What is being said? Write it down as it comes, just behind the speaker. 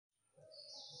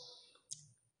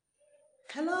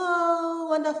Hello,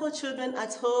 wonderful children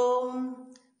at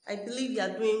home. I believe you are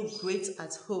doing great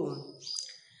at home.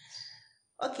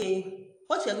 Okay,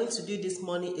 what we are going to do this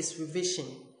morning is revision.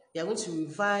 We are going to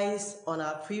revise on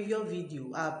our previous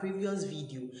video,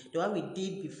 the one we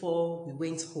did before we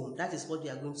went home. That is what we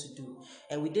are going to do.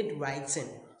 And we did writing,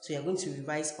 so we are going to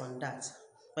revise on that.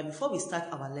 But before we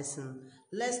start our lesson,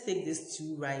 let's take these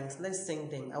two rhymes. Let's sing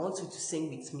them. I want you to sing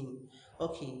with me.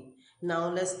 Okay, now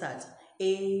let's start.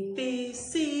 A, B,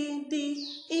 C, D,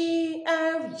 E,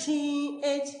 F, G,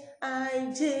 H,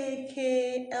 I, J,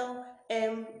 K, L,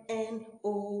 M, N,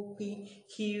 O, P,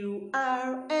 Q,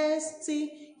 R, S,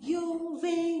 T, U,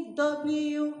 V,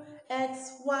 W,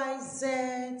 X, Y,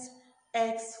 Z,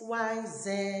 X, Y,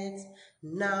 Z.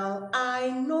 Now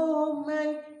I know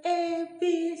my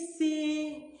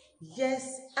ABC.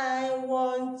 Yes, I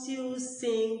want you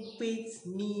sing with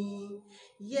me.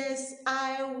 Yes,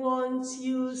 I want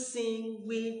you sing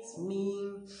with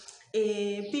me.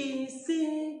 A, B,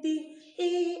 C, D,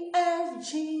 E, F,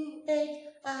 G, H,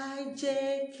 I,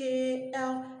 J, K,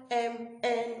 L, M,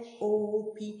 N,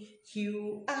 O, P,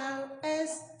 Q, R,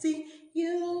 S, T,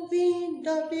 U, V,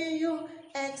 W,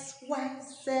 X, Y,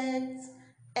 Z,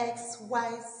 X,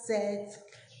 Y, Z.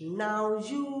 Now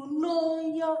you know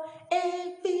your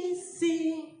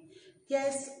ABC.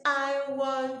 Yes, I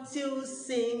want you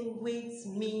sing with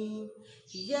me.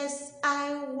 Yes,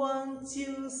 I want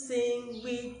you sing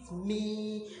with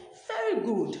me. Very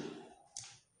good.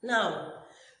 Now,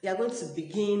 we are going to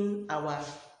begin our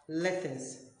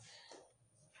letters.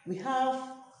 We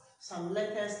have some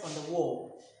letters on the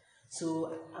wall.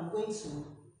 So I'm going to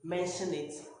mention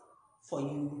it for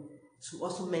you to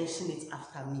also mention it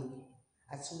after me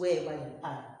at wherever you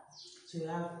are. So we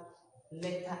have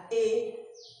letter A,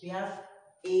 we have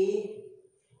A,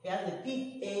 we have the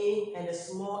big A and the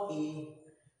small a,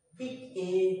 big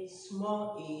A,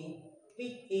 small a,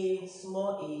 big A,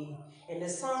 small a, and the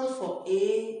sound for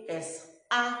A is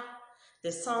A,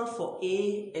 the sound for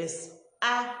A is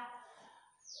A.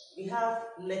 We have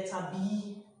letter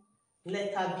B,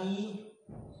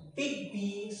 big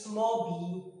B, small b,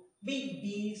 big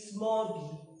B, small b,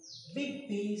 big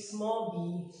B, small b,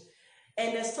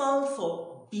 and the sound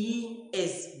for B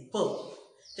is B.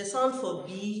 The sound for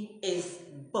B is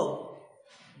B.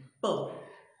 B.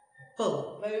 B.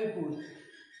 Very good.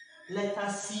 Letter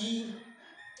C,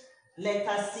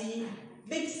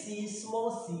 big C,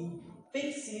 small c,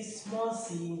 big C, small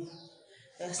c.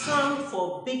 The sound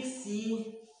for big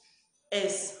C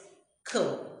is K.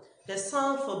 The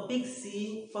sound for big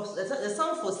C, the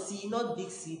sound for C, not big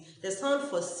C, the sound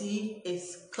for C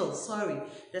is K. Sorry,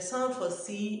 the sound for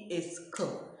C is K.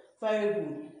 Very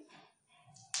good.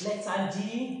 Letter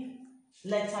D,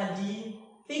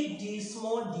 big D,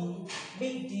 small d,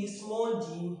 big D, small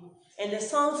d, and the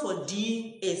sound for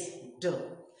D is D.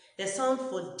 The sound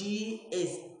for D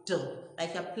is D,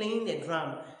 like you're playing the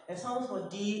drum. The sound for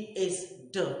D is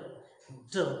D,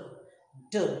 D,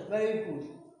 D. Very good.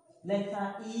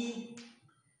 Letter E,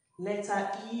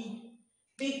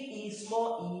 big E,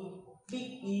 small e,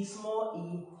 big E, small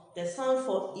e. The sound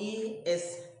for E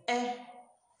is E,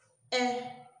 E,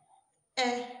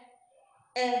 E,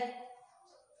 E.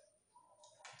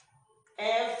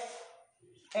 F,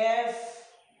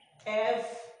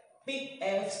 big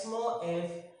F, small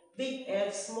f, big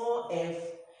F, small f.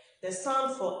 The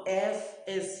sound for F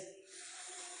is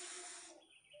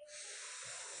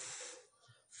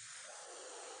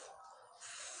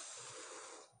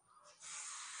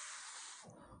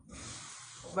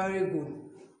very good.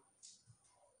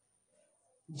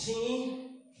 G,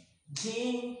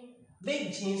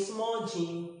 big G, small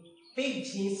g, big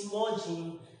G, small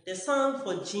g. The sound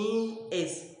for G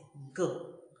is G,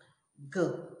 G,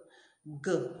 G,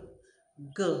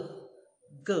 G, G.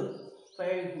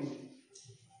 Very good.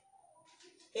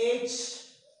 H,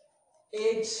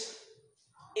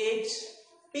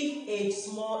 big H,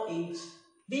 small h,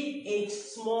 big H,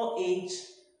 small h,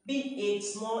 big H,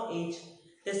 small h.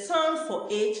 The sound for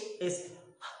H is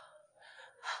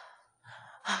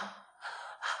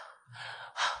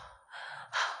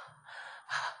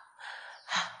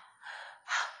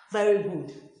very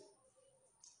good.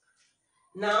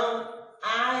 Now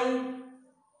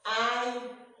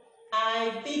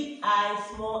big I,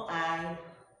 small I,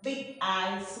 big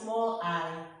I, small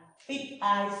I, big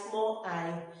I, small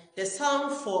I. The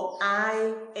sound for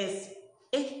I is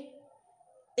eh,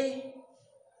 eh,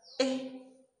 eh,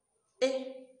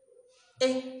 eh,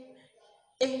 eh,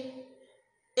 eh,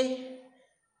 eh,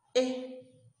 eh,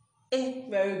 eh.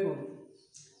 Very good.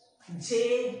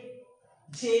 J,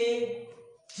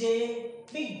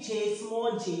 big J,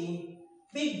 small j,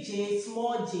 big J,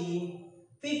 small j,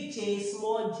 big J,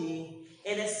 small j.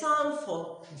 And the sound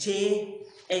for J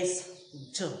is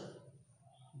J,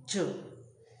 J,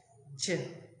 J,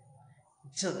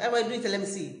 J. Everybody do it, let me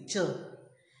see. J,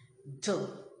 J,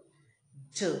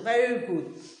 J. Very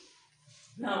good.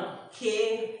 Now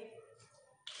K,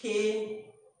 K,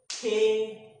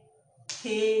 K,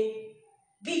 K,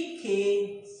 big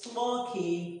K, small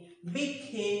K, big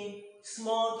K,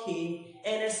 small K.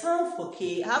 And the sound for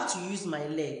K, I have to use my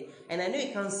leg. And I know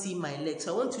you can't see my leg,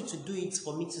 so I want you to do it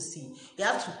for me to see. You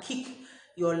have to kick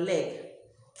your leg.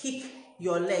 Kick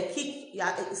your leg. Kick,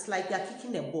 yeah, it's like you're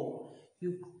kicking a ball.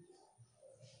 You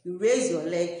raise your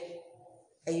leg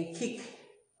and you kick,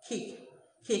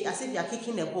 as if you're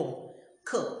kicking a ball.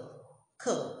 K,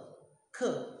 k, k,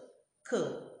 k,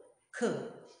 k,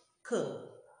 k,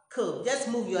 k. Just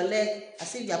move your leg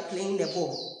as if you're playing the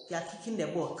ball. You're kicking the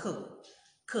ball. K,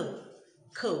 k,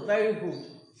 k. Very good.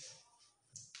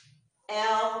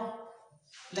 L,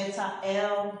 letter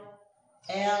L,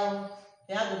 L.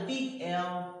 They have the big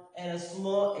L and a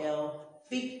small L.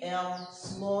 Big L,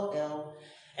 small L.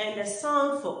 And the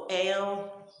sound for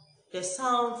L, is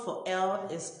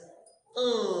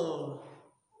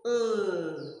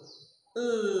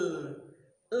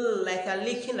like I'm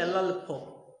licking a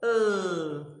lollipop.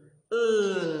 Do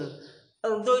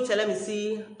it, let me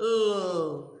see.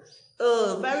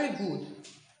 Very good.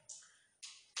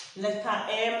 Letter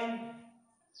M,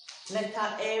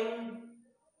 letter M,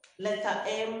 letter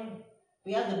M.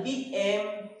 We have the big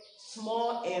M,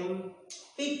 small m,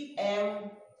 big M,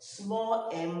 small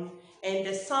m, and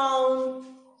the sound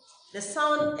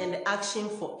and the action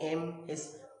for M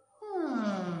is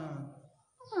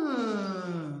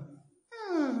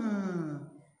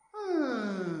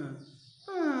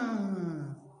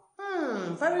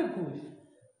Very good.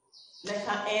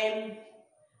 Letter N,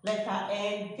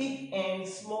 big N,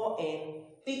 small n,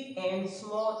 big N,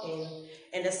 small n,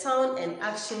 and the sound and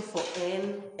action for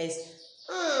N is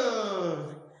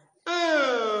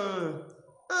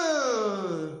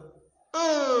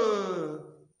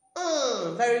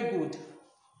Very good.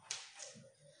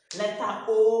 Letter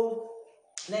O,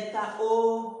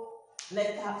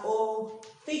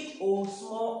 big O,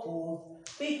 small o,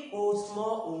 big O,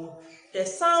 small o. The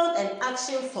sound and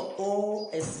action for O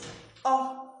is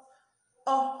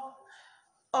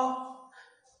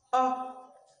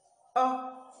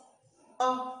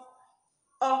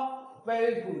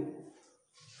Very good.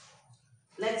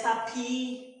 Letter P,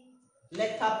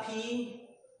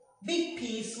 big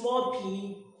P, small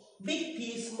p, big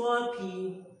P, small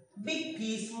p, big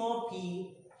P, small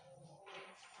p.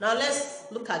 Now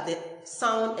let's look at the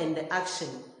sound and the action.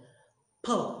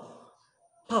 P,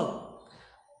 P,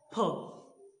 P,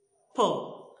 P,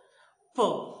 P,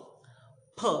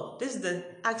 P. This is the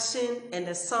action and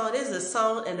the sound. This is the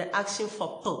sound and the action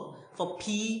for P. For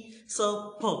P,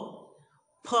 so P.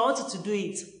 P. I want you to do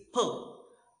it. P.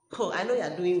 P. I know you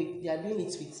are doing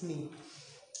it with me.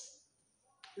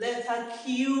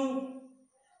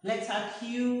 Letter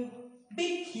Q,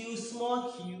 big Q,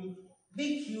 small q,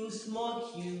 big Q,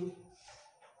 small q.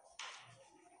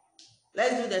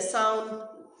 Let's do the sound.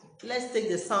 Let's take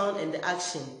the sound and the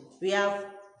action. We have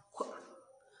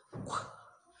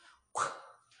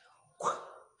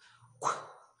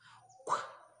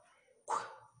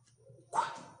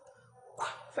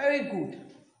Very good.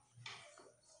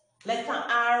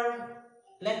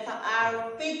 Letter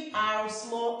R, big R,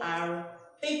 small r,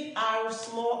 big R,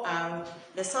 small r.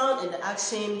 The sound and the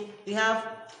action, we have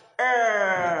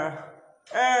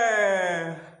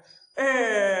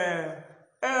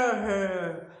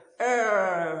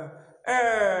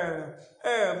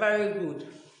Very good.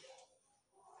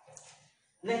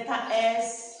 Letter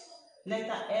S,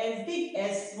 big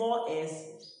S, small s,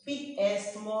 big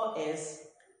S, small s,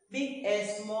 big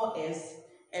S, small s,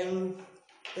 and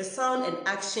the sound and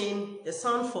action, the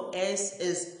sound for S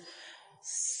is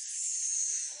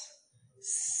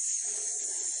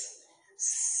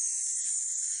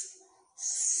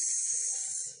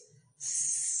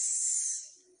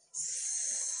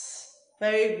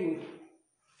Very good.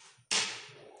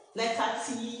 Letter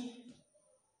T,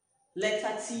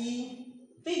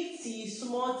 big T,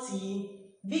 small t,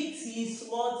 big T,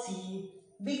 small t,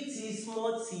 big T,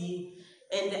 small t,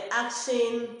 and the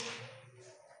action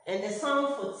and the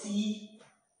sound for T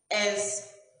is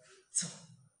T,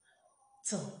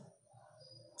 T,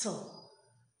 T,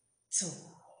 T,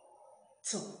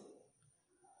 T,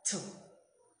 T,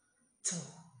 T,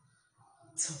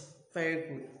 T. Very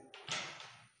good.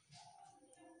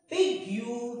 Big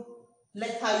U,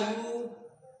 letter U,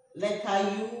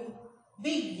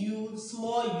 big U,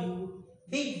 small u,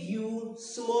 big U,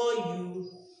 small u,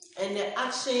 and the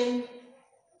action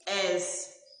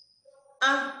is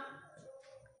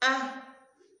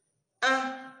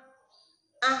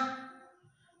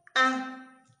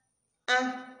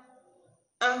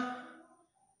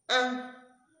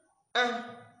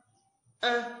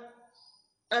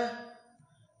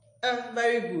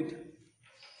Very good.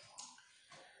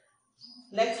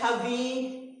 Letter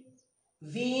V,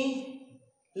 V,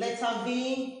 letter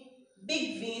V,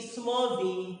 big V, small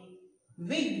v,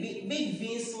 big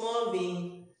V, small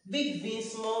v, big V,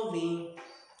 small v.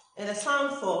 And the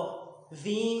sound for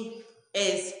V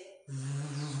is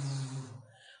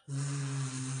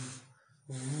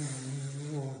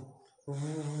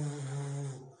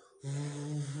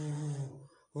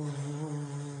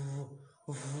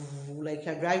like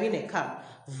you're driving a car.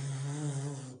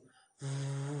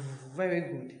 Very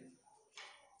good.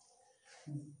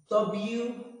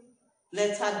 W,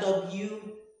 letter W,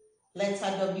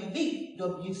 big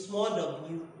W, small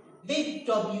w, big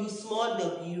W, small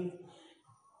w.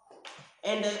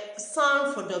 And the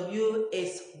sound for W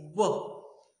is W,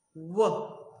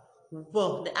 W,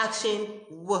 W. The action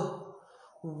W,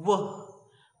 W,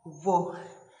 W,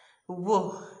 W,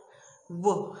 W,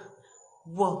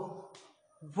 W,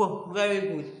 W. Very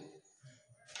good.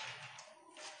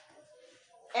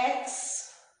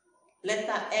 X,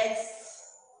 letter X,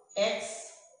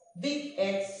 big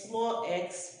X, small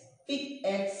x, big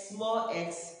X, small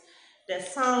x. The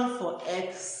sound for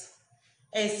X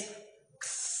is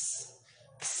X,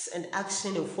 X, and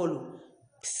action will follow.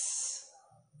 X,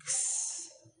 X,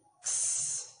 X,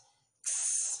 X,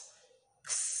 X,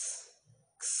 X,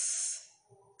 X,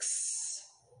 X,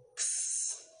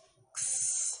 X,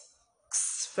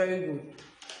 X. Very good.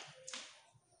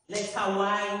 Letter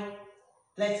Y,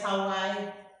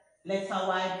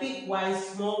 big Y,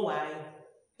 small y,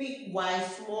 big Y,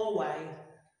 small y,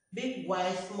 big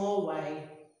Y, small y.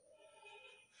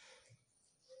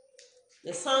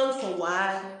 The sound for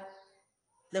Y,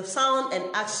 the sound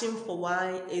and action for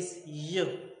Y is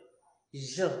Y, Y, Y,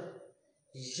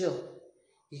 Y,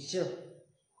 Y, Y,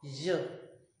 Y,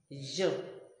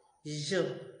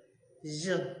 Y,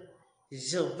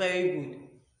 Y. Very good.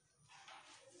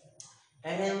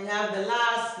 And then we have the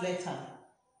last letter,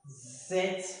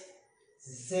 Z,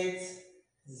 Z,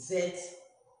 Z,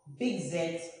 big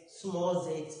Z, small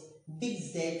z, big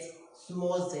Z,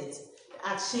 small z.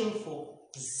 Action for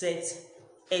Z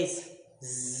is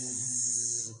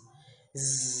Z,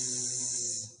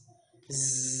 Z, Z,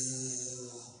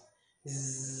 Z,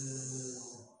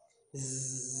 Z,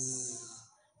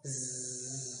 Z.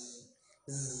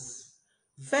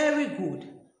 Very good.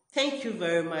 Thank you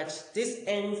very much. This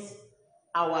ends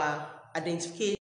our identification.